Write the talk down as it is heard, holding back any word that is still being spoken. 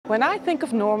When I think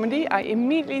of Normandy, I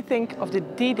immediately think of the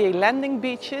D-Day landing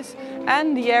beaches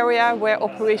and the area where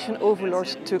Operation Overlord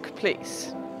took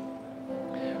place.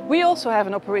 We also have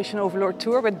an Operation Overlord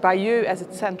tour with Vieux as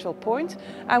its central point,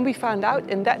 and we found out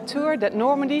in that tour that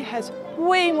Normandy has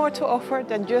way more to offer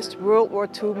than just World War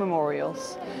II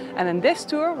memorials. And in this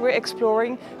tour we're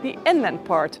exploring the inland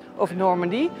part of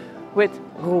Normandy with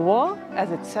Rouen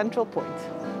as its central point.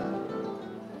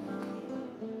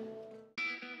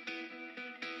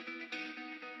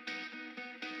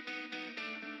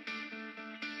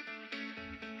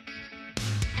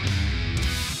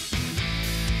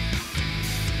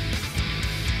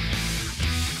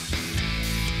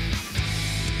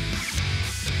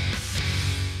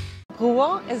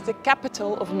 Rouen is the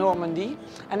capital of Normandy,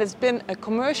 and it's been a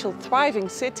commercial thriving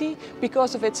city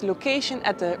because of its location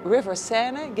at the River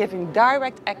Seine, giving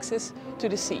direct access to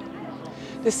the sea.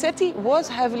 The city was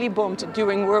heavily bombed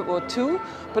during World War II,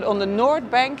 but on the north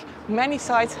bank many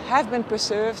sites have been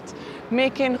preserved,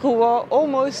 making Rouen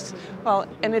almost, well,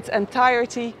 in its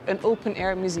entirety an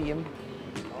open-air museum.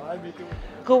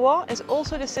 Rouen is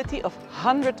also the city of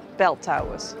 100 bell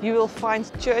towers. You will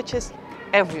find churches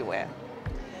everywhere.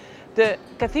 The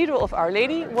Cathedral of Our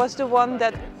Lady was the one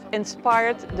that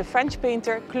inspired the French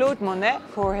painter Claude Monet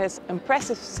for his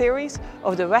impressive series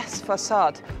of the west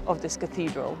facade of this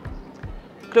cathedral.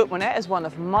 Claude Monet is one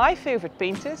of my favorite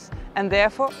painters and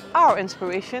therefore our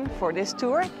inspiration for this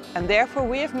tour, and therefore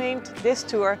we have named this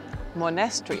tour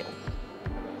Monestrial.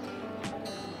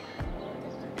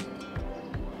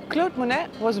 Claude Monet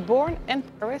was born in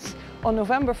Paris on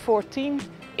November 14,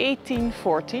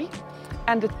 1840.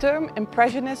 And the term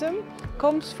Impressionism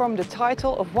comes from the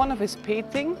title of one of his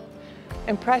paintings,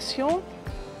 Impression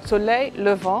Soleil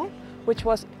Levant, which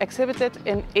was exhibited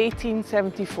in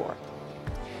 1874.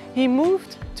 He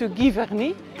moved to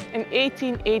Giverny in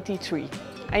 1883,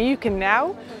 and you can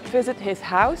now visit his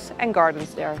house and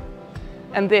gardens there.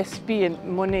 And this being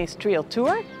Monet's trail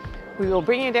tour, we will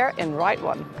bring you there in Ride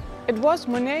 1. It was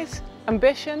Monet's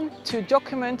ambition to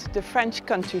document the French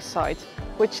countryside,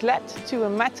 which led to a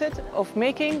method of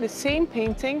making the same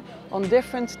painting on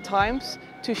different times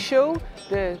to show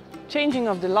the changing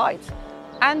of the light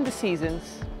and the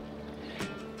seasons.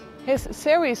 His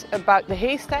series about the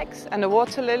haystacks and the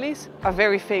water lilies are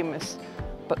very famous,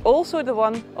 but also the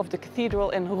one of the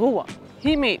cathedral in Rouen.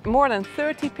 He made more than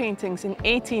 30 paintings in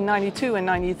 1892 and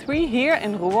 93 here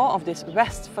in Rouen of this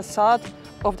west facade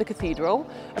of the cathedral,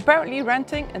 apparently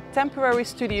renting a temporary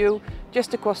studio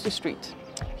just across the street.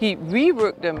 He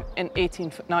reworked them in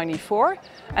 1894,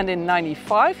 and in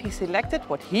 1995 he selected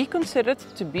what he considered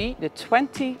to be the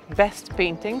 20 best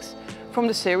paintings from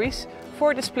the series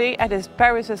for display at his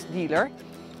Paris dealer,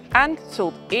 and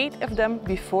sold 8 of them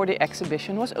before the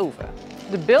exhibition was over.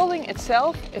 The building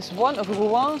itself is one of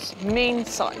Rouen's main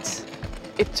sites.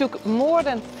 It took more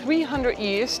than 300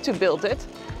 years to build it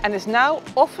and is now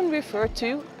often referred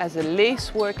to as a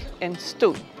lacework in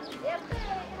stone.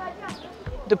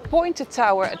 The pointed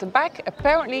tower at the back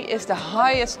apparently is the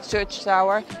highest church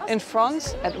tower in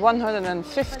France at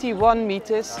 151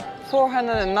 meters,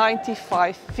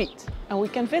 495 feet. And we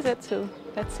can visit, so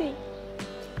let's see.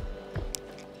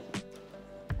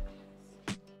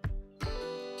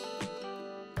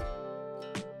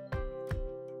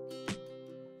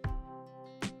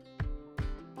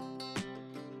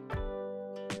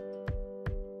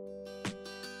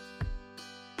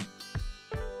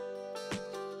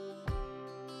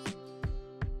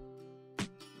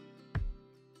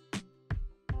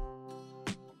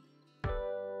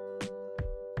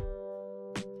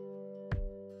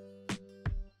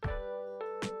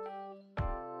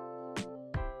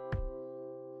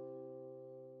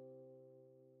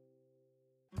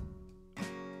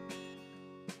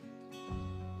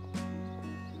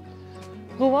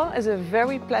 Rouen is a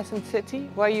very pleasant city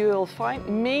where you will find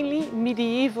mainly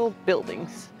medieval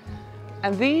buildings.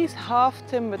 And these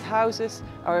half-timbered houses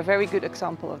are a very good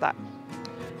example of that.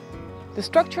 The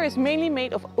structure is mainly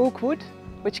made of oak wood,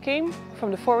 which came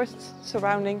from the forests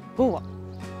surrounding Rouen.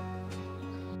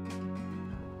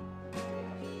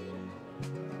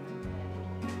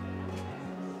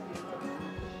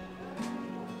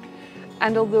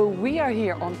 And although we are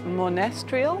here on Monet's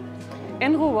trail,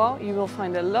 in Rouen you will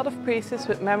find a lot of places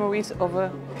with memories of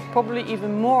a probably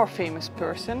even more famous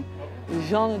person,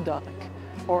 Jeanne d'Arc,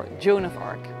 or Joan of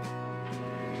Arc.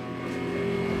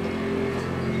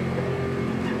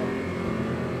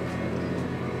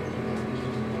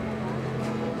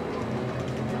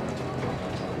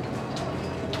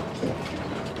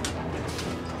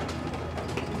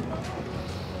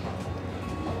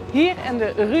 Here in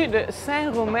the Rue de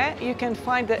Saint-Romain you can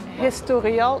find the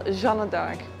Historial Joan of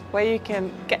Arc, where you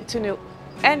can get to know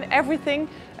everything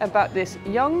about this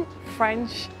young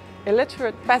French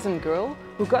illiterate peasant girl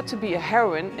who got to be a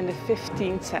heroine in the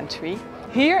 15th century,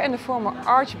 here in the former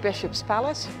Archbishop's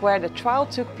Palace, where the trial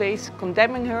took place,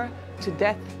 condemning her to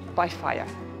death by fire.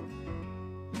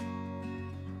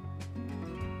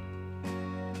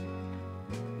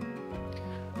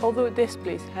 Although this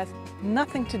place has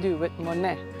nothing to do with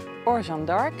Monet or Jeanne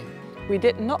d'Arc, we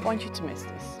did not want you to miss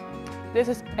this. This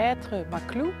is Aitre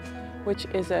Maclou, which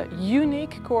is a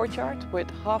unique courtyard with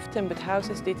half-timbered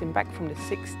houses dating back from the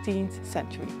 16th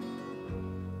century.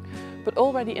 But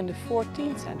already in the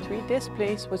 14th century, this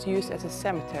place was used as a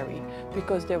cemetery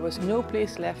because there was no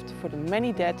place left for the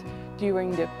many dead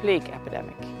during the plague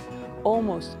epidemic.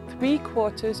 Almost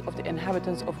 3/4 of the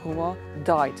inhabitants of Rouen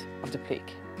died of the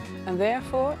plague. And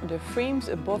therefore, the frames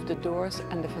above the doors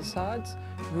and the facades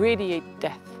radiate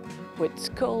death with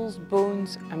skulls,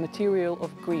 bones and material of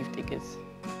grave diggers.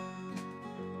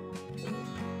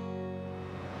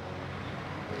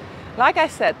 Like I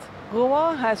said,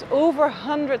 Rouen has over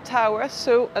 100 towers,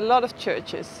 so a lot of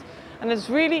churches. And it's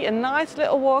really a nice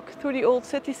little walk through the old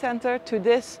city centre to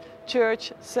this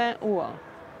church, Saint-Ouen.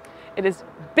 It is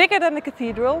bigger than the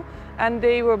cathedral, and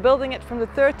they were building it from the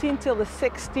 13th till the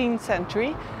 16th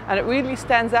century, and it really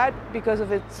stands out because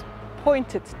of its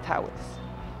pointed towers.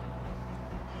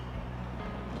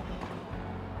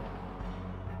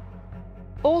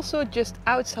 Also, just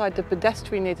outside the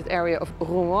pedestriated area of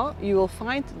Rouen, you will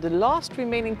find the last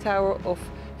remaining tower of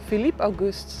Philippe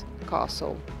Auguste's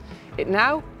castle. It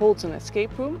now holds an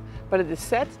escape room, but it is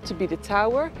said to be the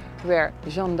tower where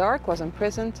Jeanne d'Arc was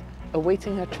imprisoned,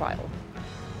 awaiting her trial.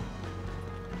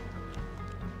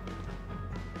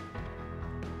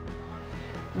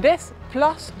 This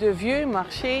Place du Vieux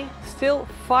Marché still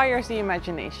fires the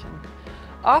imagination.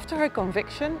 After her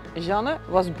conviction, Jeanne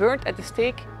was burnt at the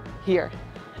stake here,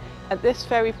 at this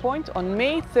very point on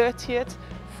May 30th,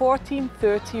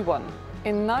 1431.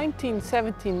 In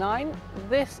 1979,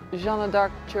 this Jeanne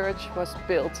d'Arc church was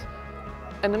built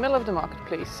in the middle of the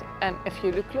marketplace, and if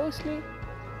you look closely,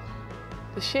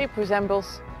 the shape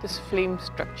resembles this flame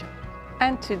structure.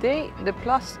 And today, the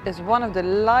Place is one of the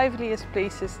liveliest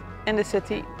places in the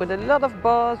city, with a lot of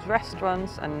bars,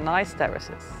 restaurants and nice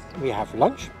terraces. We have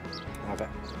lunch, we have a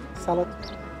salad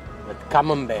with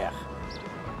camembert.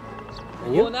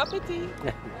 Bon appétit!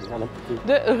 Bon appétit!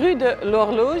 The Rue de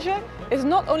l'Horloge is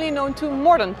not only known to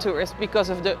modern tourists because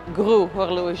of the Gros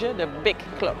Horloge, the big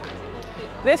clock.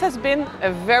 This has been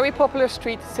a very popular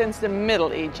street since the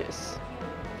Middle Ages.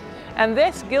 And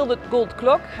this gilded gold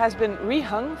clock has been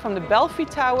rehung from the Belfry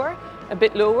Tower a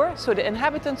bit lower, so the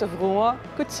inhabitants of Rouen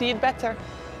could see it better.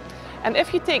 And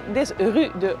if you take this Rue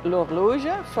de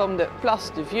l'Horloge from the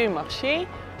Place du Vieux Marché,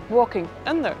 walking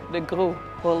under the Gros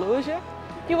Horloge,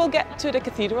 you will get to the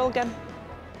cathedral again.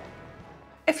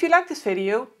 If you like this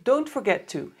video, don't forget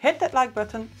to hit that like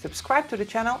button, subscribe to the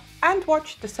channel and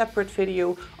watch the separate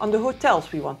video on the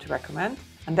hotels we want to recommend.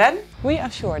 And then we are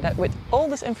sure that with all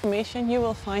this information you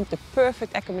will find the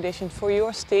perfect accommodation for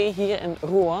your stay here in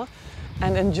Rouen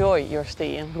and enjoy your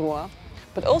stay in Rouen,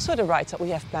 but also the rides that we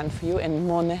have planned for you in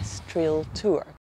Monet's Trail Tour.